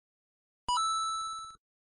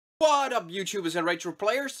What up, YouTubers and retro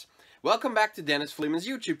players? Welcome back to Dennis Fleeman's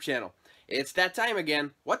YouTube channel. It's that time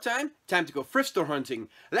again. What time? Time to go thrift store hunting.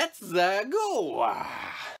 Let's go!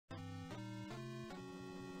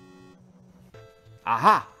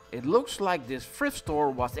 Aha! It looks like this thrift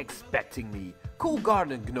store was expecting me. Cool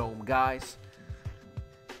garden gnome, guys.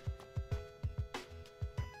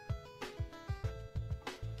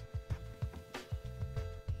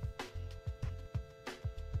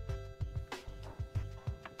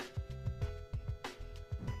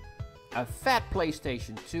 A fat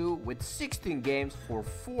PlayStation 2 with 16 games for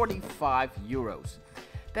 45 euros.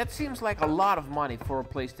 That seems like a lot of money for a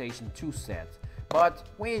PlayStation 2 set. But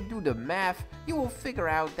when you do the math, you will figure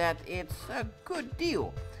out that it's a good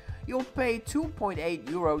deal. You'll pay 2.8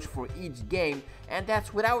 euros for each game, and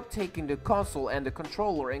that's without taking the console and the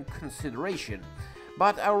controller in consideration.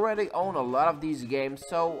 But I already own a lot of these games,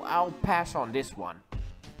 so I'll pass on this one.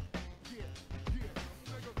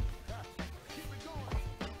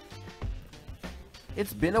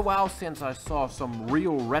 It's been a while since I saw some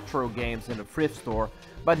real retro games in the thrift store,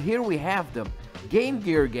 but here we have them, Game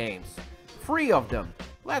Gear games. 3 of them.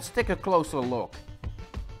 Let's take a closer look.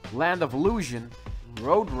 Land of Illusion,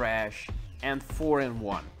 Road Rash, and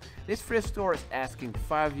 4-in-1. This thrift store is asking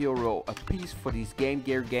 5 euro a piece for these Game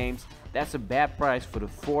Gear games. That's a bad price for the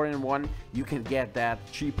 4-in-1. You can get that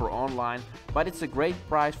cheaper online, but it's a great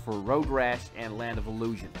price for Road Rash and Land of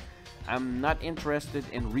Illusion. I'm not interested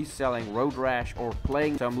in reselling Road Rash or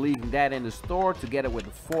playing, so I'm leaving that in the store together with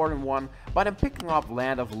the 4-in-1, but I'm picking up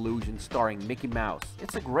Land of Illusion starring Mickey Mouse.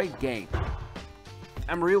 It's a great game.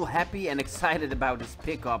 I'm real happy and excited about this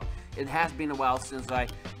pickup. It has been a while since I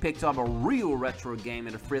picked up a real retro game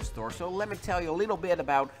in a thrift store, so let me tell you a little bit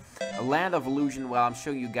about Land of Illusion while I'm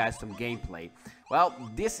showing you guys some gameplay. Well,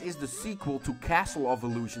 this is the sequel to Castle of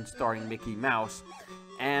Illusion starring Mickey Mouse,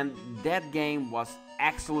 and that game was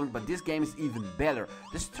excellent, but this game is even better.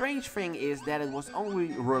 The strange thing is that it was only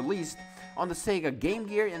released on the Sega Game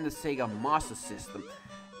Gear and the Sega Master System.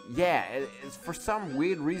 Yeah, it's for some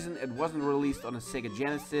weird reason it wasn't released on the Sega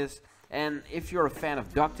Genesis, and if you're a fan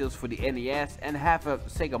of DuckTales for the NES and have a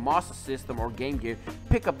Sega Master System or Game Gear,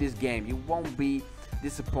 pick up this game. You won't be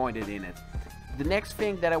disappointed in it. The next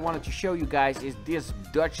thing that I wanted to show you guys is this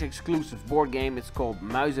Dutch exclusive board game. It's called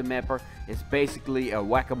Muizenmapper. It's basically a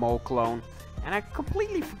whack-a-mole clone. And I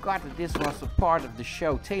completely forgot that this was a part of the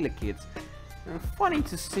show Telekids. And funny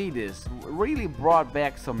to see this, really brought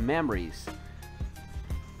back some memories.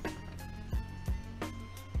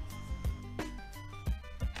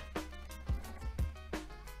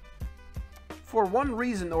 For one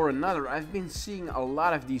reason or another, I've been seeing a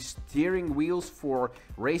lot of these steering wheels for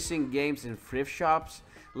racing games in thrift shops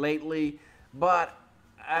lately, but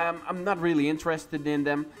I'm not really interested in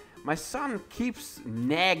them. My son keeps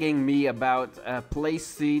nagging me about a play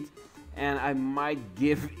seat, and I might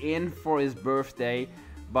give in for his birthday,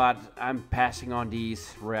 but I'm passing on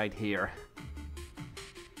these right here.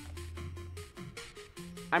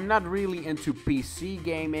 I'm not really into PC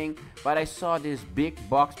gaming, but I saw this big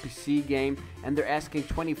box PC game and they're asking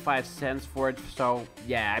 25 cents for it, so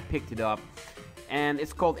yeah, I picked it up. And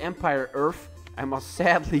it's called Empire Earth. I must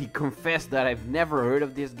sadly confess that I've never heard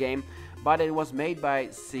of this game, but it was made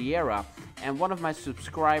by Sierra, and one of my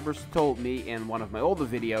subscribers told me in one of my older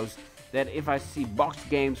videos that if I see boxed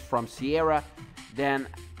games from Sierra, then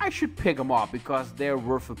I should pick them up because they're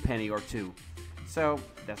worth a penny or two. So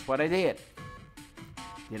that's what I did.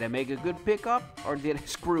 Did I make a good pickup or did I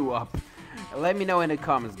screw up? Let me know in the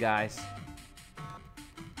comments, guys.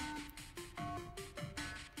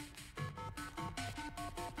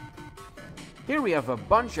 Here we have a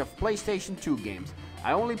bunch of PlayStation 2 games.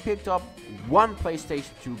 I only picked up one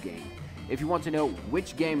PlayStation 2 game. If you want to know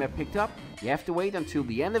which game I picked up, you have to wait until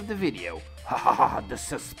the end of the video. Haha, the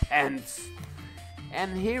suspense!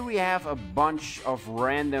 And here we have a bunch of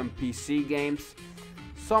random PC games.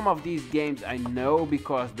 Some of these games I know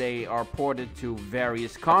because they are ported to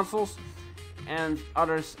various consoles, and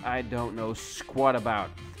others I don't know squat about.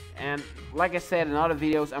 And like I said in other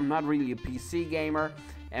videos, I'm not really a PC gamer,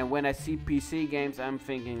 and when I see PC games I'm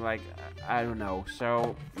thinking like, I don't know,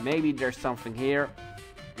 so maybe there's something here,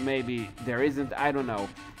 maybe there isn't, I don't know.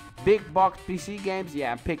 Big box PC games, yeah,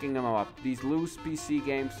 I'm picking them up. These loose PC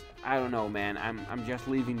games, I don't know, man, I'm just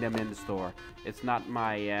leaving them in the store. It's not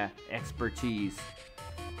my expertise.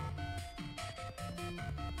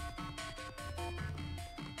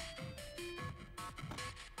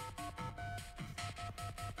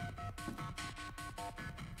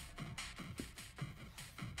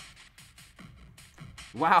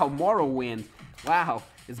 Wow, Morrowind. Wow,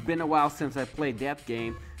 it's been a while since I played that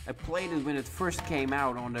game. I played it when it first came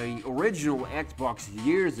out on the original Xbox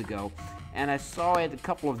years ago, and I saw it a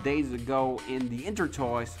couple of days ago in the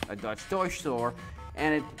Intertoys, a Dutch toy store,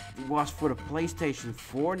 and it was for the PlayStation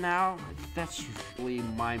 4 now. That's usually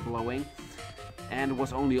mind-blowing. And it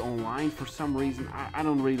was only online for some reason. I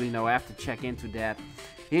don't really know. I have to check into that.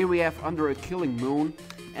 Here we have Under a Killing Moon,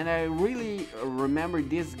 and I really remember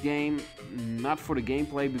this game, not for the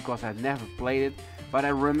gameplay because I've never played it, but I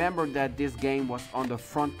remember that this game was on the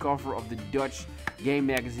front cover of the Dutch game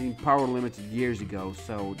magazine Power Limited years ago,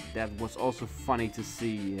 so that was also funny to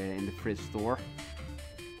see in the Thrift Store.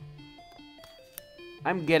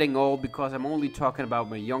 I'm getting old because I'm only talking about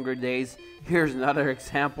my younger days. Here's another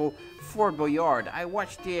example, Fort Boyard. I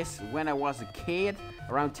watched this when I was a kid,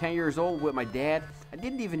 around 10 years old with my dad. I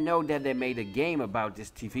didn't even know that they made a game about this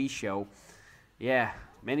TV show. Yeah,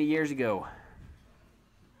 many years ago.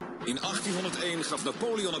 In 1801 gaf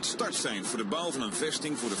Napoleon het startsein voor de bouw van een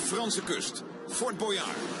vesting voor de Franse kust, Fort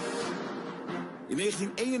Boyard. In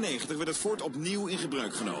 1991 werd het fort opnieuw in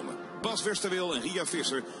gebruik genomen. Bas Westerwil en Ria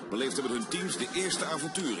Visser beleefden met hun teams de eerste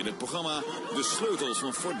avontuur in het programma De Sleutels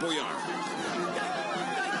van Fort Boyard.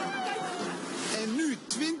 En nu,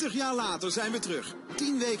 20 jaar later, zijn we terug.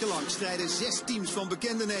 10 weken lang strijden 6 teams van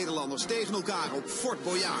bekende Nederlanders tegen elkaar op Fort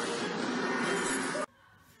Boyard.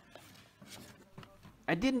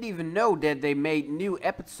 I didn't even know that they made new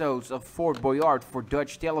episodes of Fort Boyard for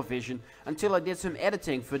Dutch television until I did some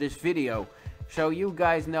editing for this video. So you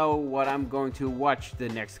guys know what I'm going to watch the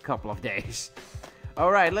next couple of days.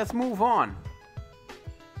 Alright, let's move on.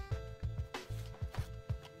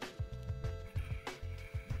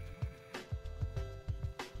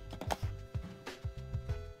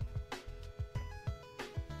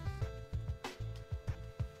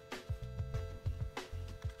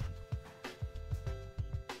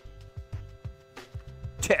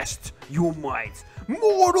 Test your might.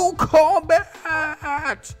 Mortal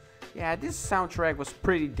Kombat! Yeah, this soundtrack was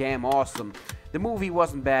pretty damn awesome. The movie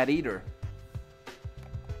wasn't bad either.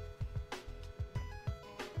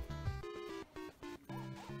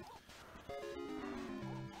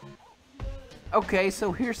 Okay,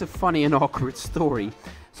 so here's a funny and awkward story.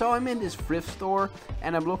 So I'm in this thrift store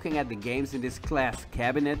and I'm looking at the games in this glass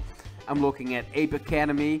cabinet. I'm looking at Ape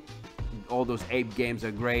Academy. All those Ape games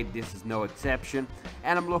are great, this is no exception.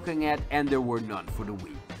 And I'm looking at And There Were None for the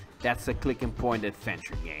Wii. That's a click and point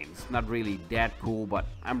adventure game. It's not really that cool, but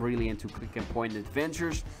I'm really into click and point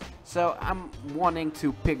adventures. So I'm wanting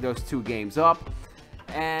to pick those two games up.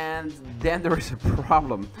 And then there is a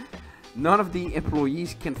problem. None of the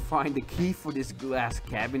employees can find the key for this glass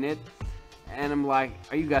cabinet. And I'm like,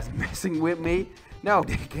 are you guys messing with me? No,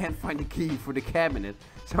 they can't find the key for the cabinet.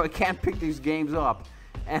 So I can't pick these games up.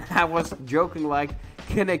 And I was joking like,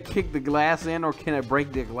 can I kick the glass in or can I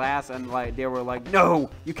break the glass? And like they were like, no,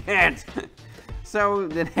 you can't. So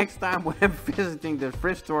the next time when I'm visiting the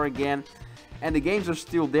thrift store again and the games are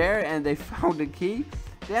still there and they found the key,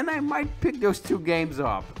 then I might pick those two games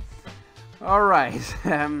up. Alright,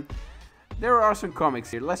 there are some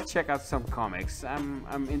comics here. Let's check out some comics.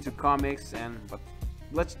 I'm into comics, but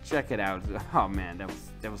let's check it out. Oh man,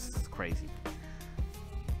 that was crazy.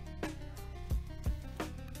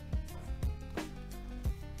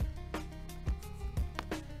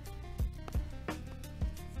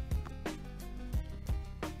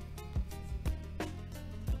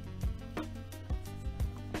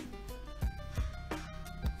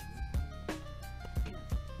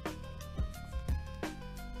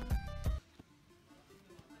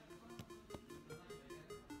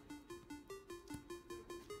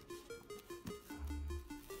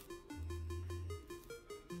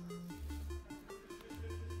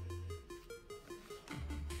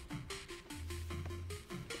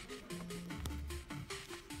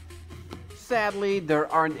 Sadly,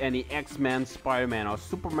 there aren't any X-Men, Spider-Man or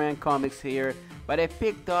Superman comics here, but I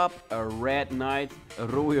picked up a Red Knight, a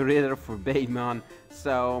Rode Ridder for Batman,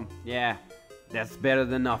 so yeah, that's better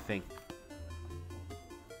than nothing.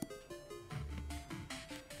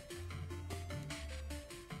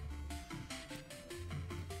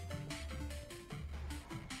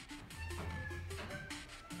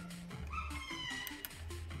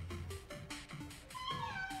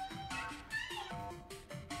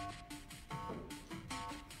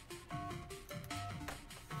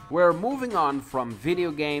 We're moving on from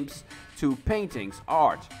video games to paintings,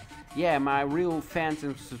 art. Yeah, my real fans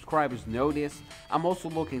and subscribers know this. I'm also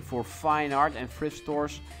looking for fine art and thrift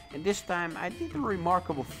stores, and this time I did a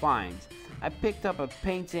remarkable find. I picked up a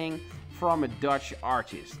painting from a Dutch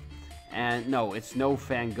artist. And no, it's no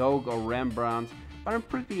Van Gogh or Rembrandt, but I'm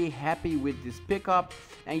pretty happy with this pickup,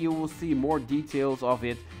 and you will see more details of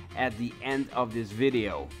it at the end of this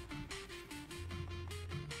video.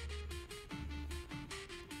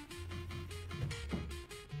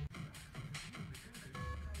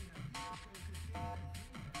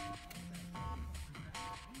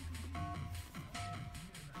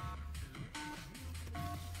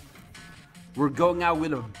 We're going out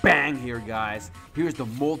with a bang here, guys. Here's the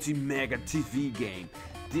multi-mega TV game.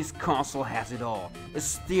 This console has it all. A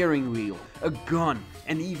steering wheel, a gun,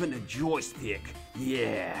 and even a joystick.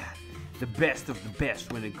 Yeah, the best of the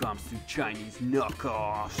best when it comes to Chinese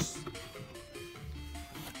knockoffs.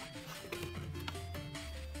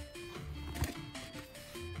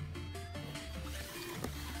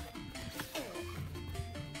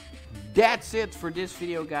 That's it for this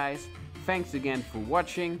video, guys. Thanks again for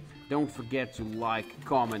watching. Don't forget to like,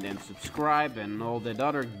 comment and subscribe and all that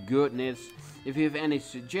other goodness. If you have any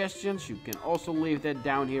suggestions, you can also leave that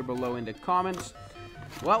down here below in the comments.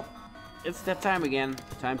 Well, it's that time again.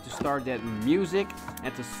 Time to start that music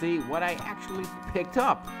and to see what I actually picked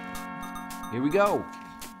up. Here we go.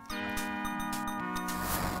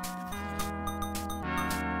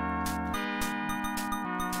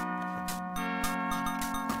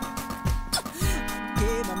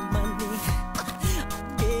 Gave her money,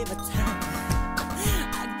 I gave her time,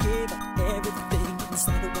 I gave her everything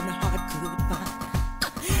inside of one heart could find.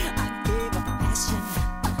 I gave her passion,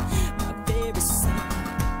 my very soul.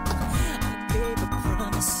 I gave her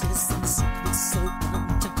promises and secrets so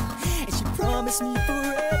undone. And she promised me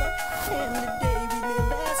forever, and the day we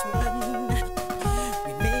live as one.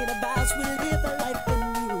 We made our vows, we live a life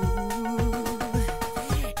anew.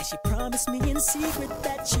 And she promised me in secret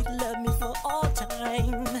that she'd love me for all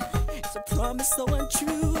time. It's a promise so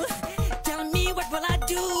untrue.